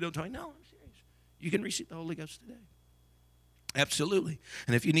 Brother McGee, don't tell me. No, I'm serious. You can receive the Holy Ghost today. Absolutely.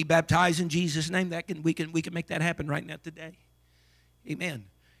 And if you need baptized in Jesus' name, we can make that happen right now today. Amen.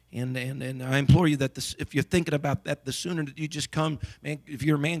 And I implore you that if you're thinking about that, the sooner that you just come, man, if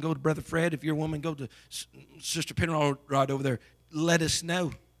you're a man, go to Brother Fred. If you're a woman, go to Sister Penrod over there. Let us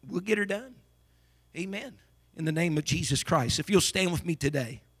know. We'll get her done. Amen. In the name of Jesus Christ. If you'll stand with me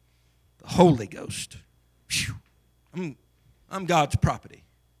today, the Holy Ghost. Whew, I'm God's property.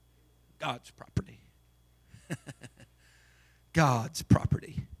 God's property. God's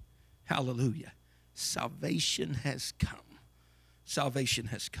property. Hallelujah. Salvation has come. Salvation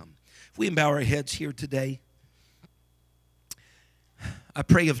has come. If we bow our heads here today, I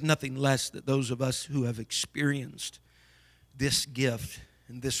pray of nothing less that those of us who have experienced this gift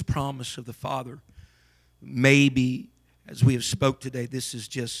and this promise of the Father, maybe as we have spoke today, this is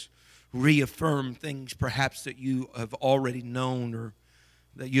just reaffirm things perhaps that you have already known or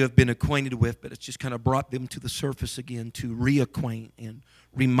that you have been acquainted with, but it's just kind of brought them to the surface again to reacquaint and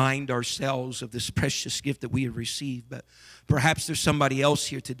remind ourselves of this precious gift that we have received. But perhaps there's somebody else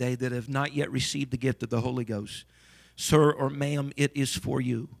here today that have not yet received the gift of the Holy Ghost. Sir or ma'am, it is for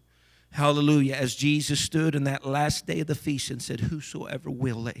you. Hallelujah. As Jesus stood in that last day of the feast and said, whosoever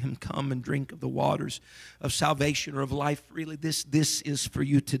will, let him come and drink of the waters of salvation or of life freely. This is for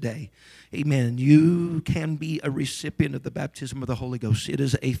you today. Amen. You can be a recipient of the baptism of the Holy Ghost. It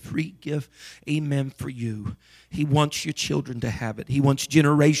is a free gift. Amen. For you. He wants your children to have it. He wants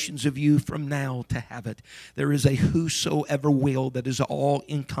generations of you from now to have it. There is a whosoever will that is all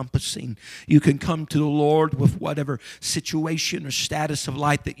encompassing. You can come to the Lord with whatever situation or status of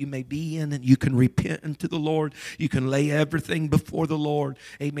life that you may be in, and you can repent unto the Lord. You can lay everything before the Lord.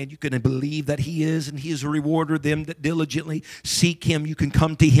 Amen. You can believe that He is, and He is a rewarder of them that diligently seek Him. You can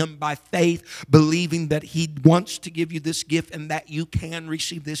come to Him by faith, believing that He wants to give you this gift and that you can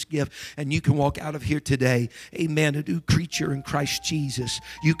receive this gift, and you can walk out of here today, amen, a new creature in Christ Jesus.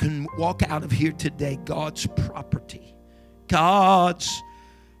 You can walk out of here today God's property. God's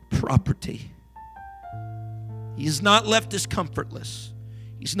property. He has not left us comfortless.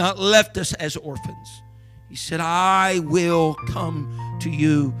 He's not left us as orphans. He said, I will come to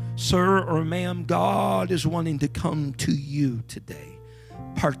you. Sir or ma'am, God is wanting to come to you today.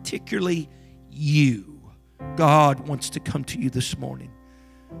 Particularly you. God wants to come to you this morning.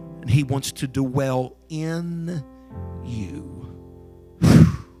 And He wants to dwell in you.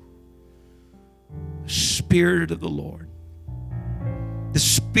 Spirit of the Lord. The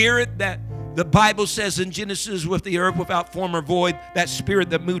Spirit that the Bible says in Genesis, with the earth without form or void, that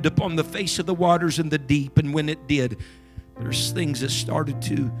Spirit that moved upon the face of the waters and the deep. And when it did, there's things that started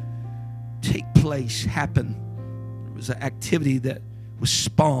to take place, happen. There was an activity that was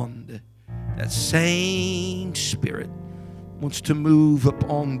spawned. That same Spirit wants to move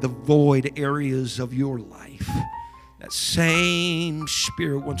upon the void areas of your life. That same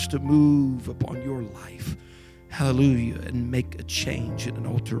Spirit wants to move upon your life. Hallelujah. And make a change and an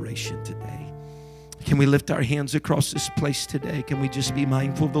alteration today. Can we lift our hands across this place today? Can we just be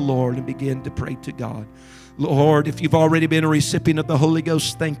mindful of the Lord and begin to pray to God? Lord, if you've already been a recipient of the Holy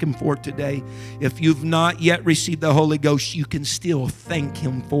Ghost, thank Him for it today. If you've not yet received the Holy Ghost, you can still thank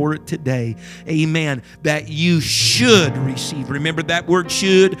Him for it today. Amen. That you should receive. Remember that word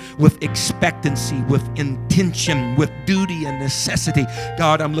should, with expectancy, with intention, with duty and necessity.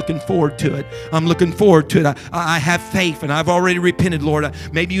 God, I'm looking forward to it. I'm looking forward to it. I have faith and I've already repented, Lord.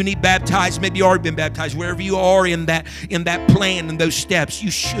 Maybe you need baptized. Maybe you already been baptized. Wherever you are in that plan and those steps,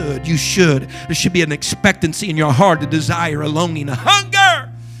 you should. There should be an expectancy in your heart, a desire, a longing, a hunger.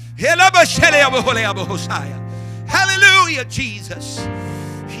 Hallelujah, Jesus.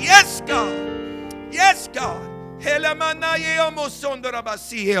 Yes, God. Yes, God.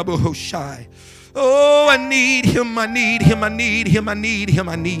 Oh, I need Him, I need Him, I need Him, I need Him,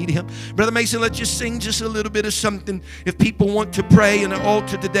 I need Him. Brother Mason, let's just sing just a little bit of something. If people want to pray in an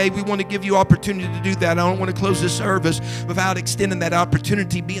altar today, we want to give you opportunity to do that. I don't want to close this service without extending that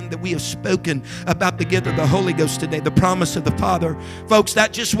opportunity, being that we have spoken about the gift of the Holy Ghost today, the promise of the Father. Folks,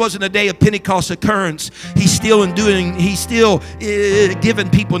 that just wasn't a day of Pentecost occurrence. He's still giving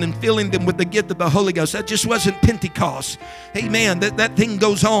people and filling them with the gift of the Holy Ghost. That just wasn't Pentecost. Amen. That thing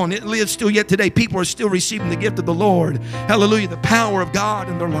goes on. It lives still yet today. People are still receiving the gift of the Lord. Hallelujah. The power of God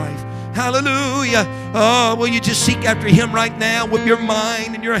in their life. Hallelujah. Oh, will you just seek after Him right now with your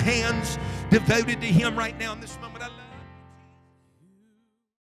mind and your hands devoted to Him right now in this moment? I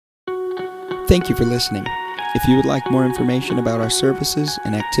love you. Thank you for listening. If you would like more information about our services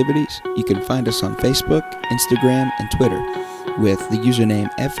and activities, you can find us on Facebook, Instagram, and Twitter with the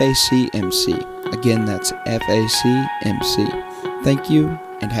username FACMC. Again, that's FACMC. Thank you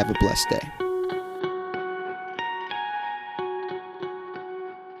and have a blessed day.